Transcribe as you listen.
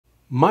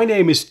My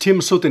name is Tim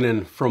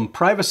Sutinen from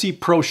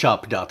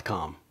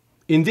privacyproshop.com.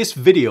 In this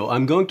video,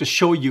 I'm going to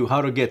show you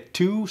how to get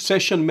 2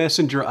 session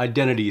messenger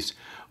identities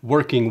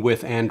working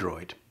with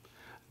Android.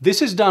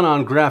 This is done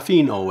on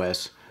Graphene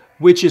OS,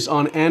 which is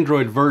on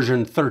Android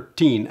version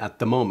 13 at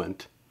the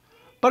moment,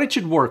 but it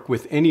should work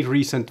with any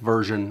recent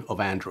version of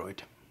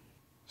Android.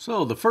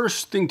 So the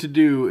first thing to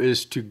do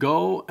is to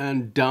go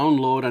and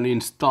download and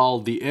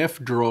install the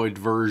F-Droid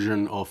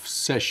version of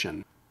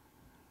Session,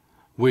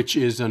 which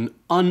is an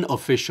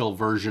unofficial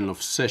version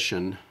of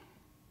Session.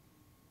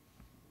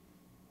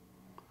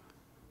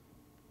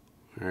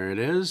 There it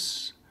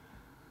is.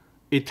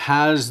 It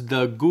has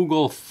the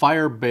Google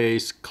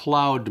Firebase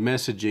cloud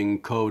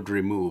messaging code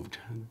removed.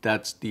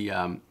 That's the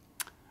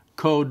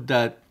code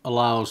that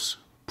allows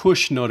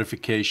push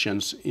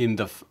notifications in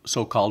the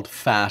so-called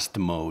fast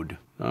mode.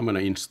 I'm going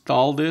to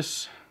install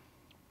this.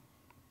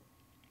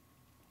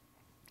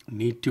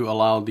 Need to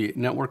allow the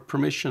network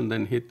permission,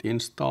 then hit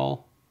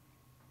install.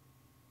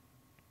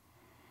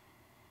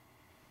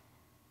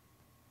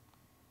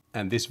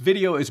 And this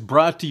video is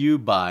brought to you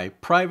by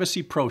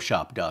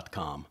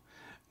privacyproshop.com,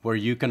 where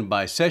you can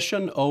buy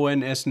session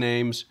ONS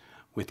names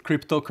with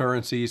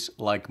cryptocurrencies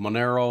like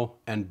Monero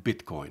and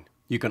Bitcoin.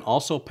 You can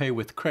also pay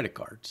with credit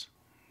cards.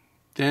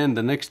 Then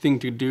the next thing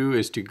to do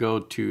is to go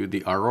to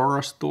the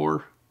Aurora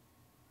store,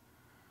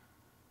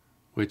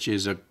 which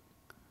is an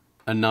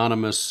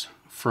anonymous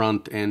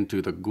front end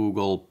to the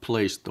Google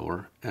Play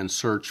Store, and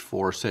search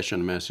for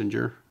Session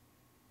Messenger.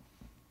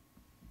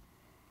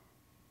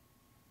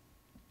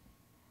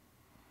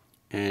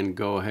 And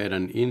go ahead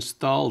and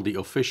install the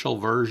official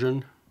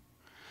version.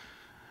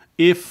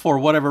 If for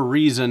whatever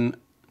reason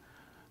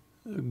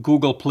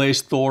Google Play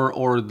Store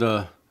or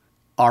the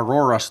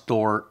Aurora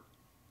store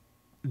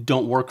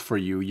don't work for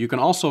you, you can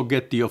also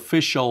get the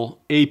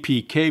official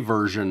APK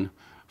version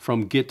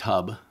from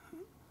GitHub.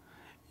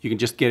 You can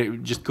just get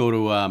it, just go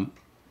to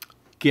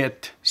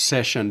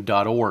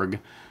getsession.org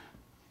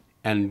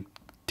and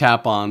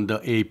tap on the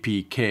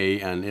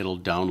APK and it'll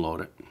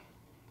download it.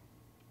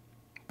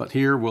 But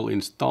here we'll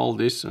install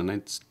this and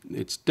it's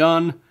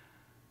done.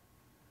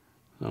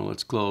 So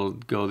let's go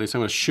this. I'm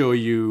going to show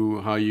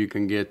you how you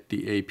can get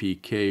the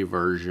APK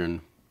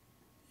version.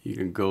 You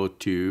can go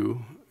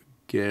to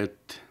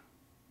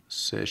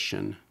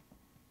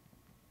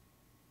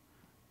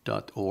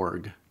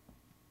getsession.org.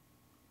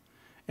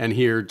 And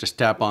here just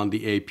tap on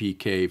the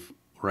APK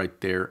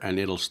right there and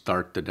it'll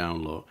start the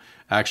download.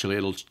 Actually,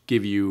 it'll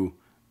give you,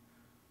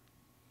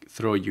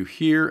 throw you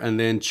here and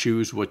then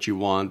choose what you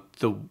want.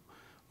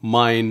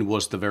 Mine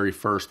was the very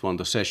first one,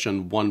 the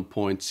session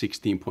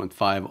 1.16.5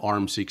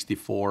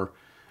 ARM64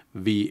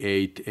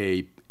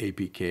 V8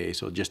 APK.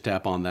 So just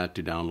tap on that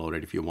to download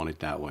it if you want it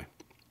that way.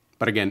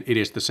 But again, it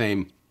is the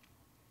same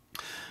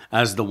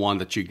as the one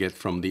that you get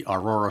from the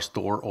Aurora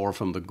store or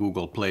from the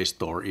Google Play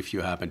Store if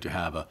you happen to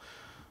have a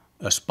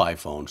spy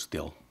phone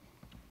still.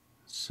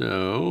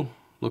 So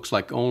looks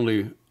like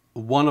only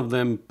one of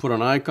them put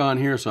an icon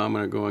here, so I'm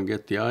going to go and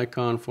get the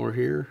icon for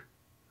here.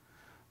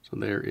 So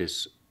there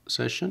is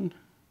Session.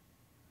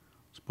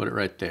 Let's put it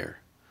right there.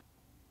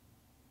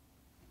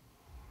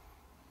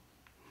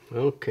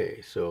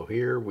 Okay, so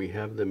here we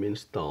have them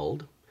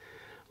installed.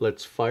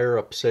 Let's fire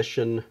up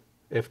Session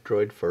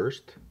F-Droid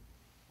first.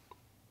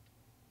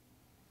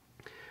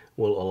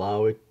 We'll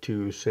allow it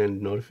to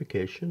send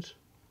notifications.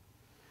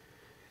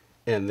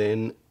 And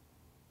then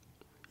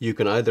you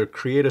can either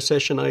create a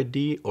session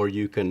ID or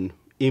you can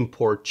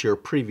import your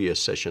previous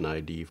session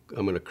ID.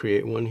 I'm going to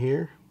create one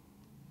here.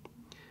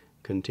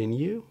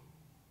 Continue.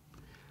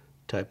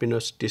 Type in a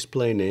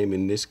display name.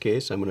 In this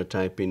case, I'm going to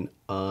type in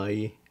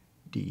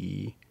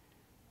ID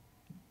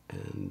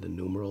and the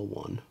numeral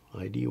 1,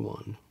 ID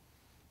 1.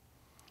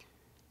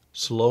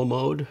 Slow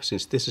mode,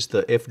 since this is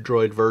the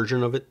F-Droid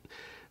version of it,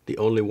 the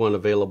only one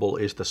available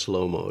is the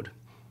slow mode.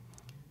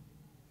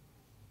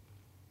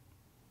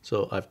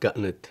 So I've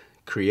gotten it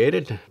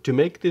created. To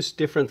make this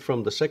different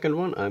from the second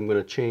one, I'm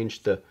going to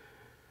change the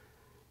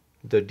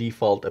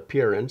default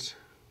appearance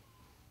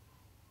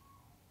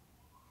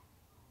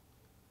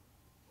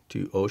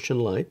to Ocean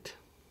Light.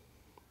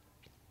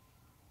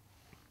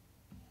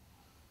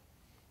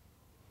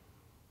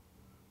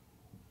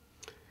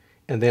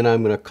 And then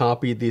I'm going to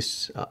copy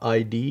this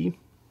ID.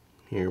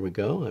 Here we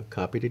go. I've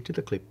copied it to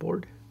the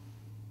clipboard.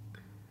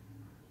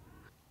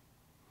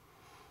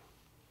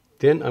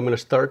 Then I'm going to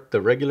start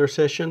the regular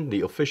session,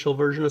 the official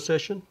version of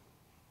Session.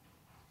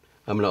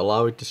 I'm going to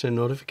allow it to send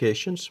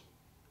notifications.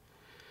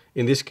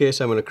 In this case,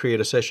 I'm going to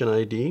create a session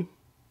ID.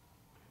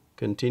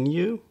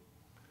 Continue.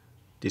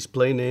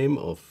 Display name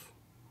of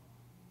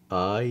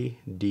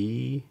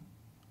ID,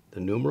 the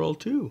numeral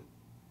 2.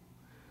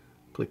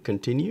 Click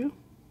Continue.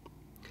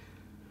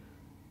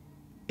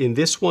 In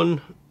this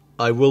one,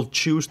 I will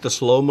choose the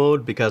slow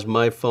mode because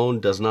my phone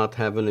does not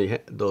have any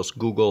those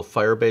Google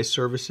Firebase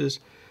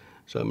services.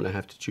 So I'm going to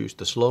have to choose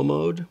the slow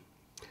mode.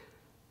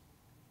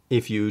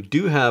 If you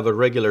do have a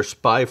regular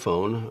spy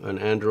phone, an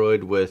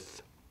Android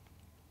with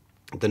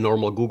the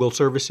normal Google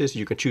services.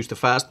 You can choose the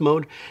fast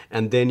mode,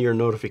 and then your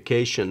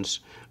notifications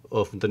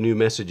of the new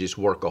messages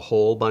work a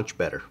whole bunch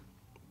better.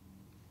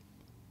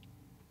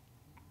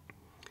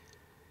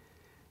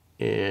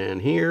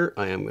 And here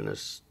I am going to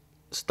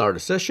start a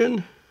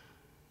session.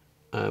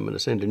 I'm going to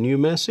send a new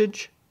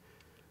message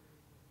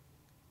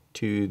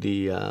to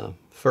the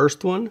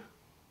first one,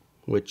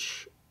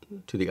 which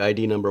to the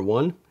ID number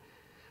 1,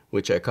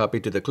 which I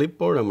copied to the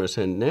clipboard. I'm going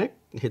to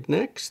hit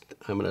next.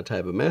 I'm going to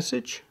type a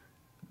message.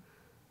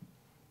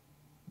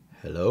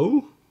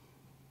 Hello.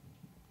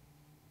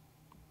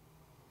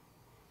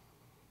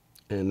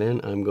 And then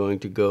I'm going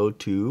to go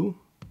to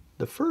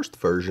the first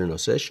version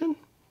of session.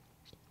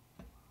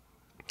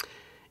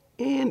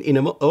 And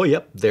oh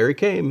yep, there it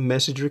came,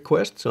 message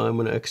request. So I'm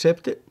going to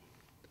accept it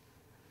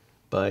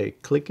by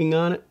clicking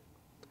on it.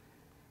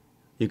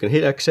 You can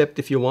hit accept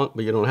if you want,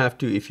 but you don't have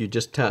to. If you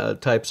just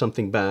type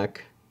something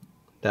back,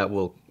 that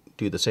will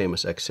do the same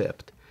as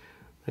accept.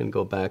 Then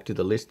go back to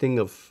the listing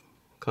of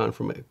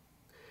confirmation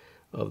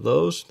of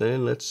those.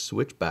 Then let's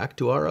switch back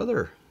to our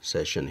other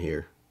session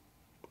here.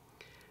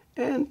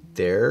 And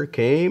there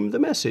came the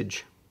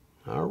message.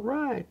 All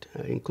right,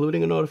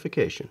 including a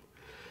notification.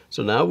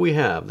 So now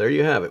there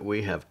you have it.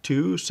 We have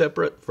 2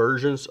 separate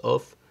versions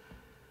of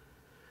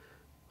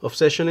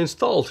Session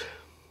installed.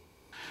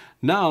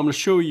 Now I'm going to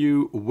show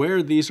you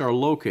where these are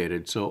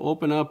located. So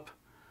open up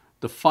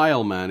the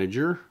File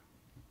Manager.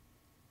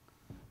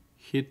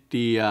 Hit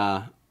the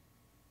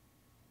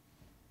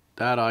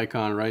that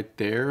icon right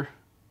there.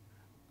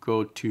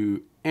 Go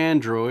to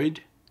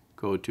Android.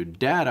 Go to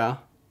Data.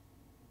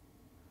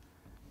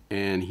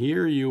 And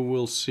here you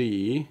will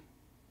see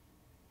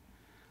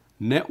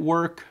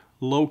Network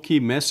Low-Key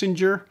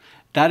Messenger.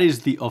 That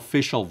is the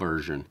official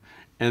version.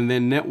 And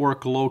then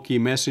Network Low-Key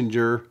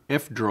Messenger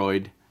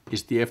F-Droid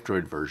is the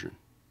F-Droid version.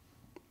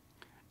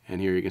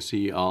 And here you can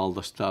see all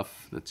the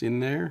stuff that's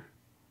in there.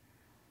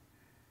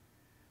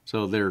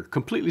 So they're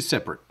completely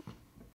separate.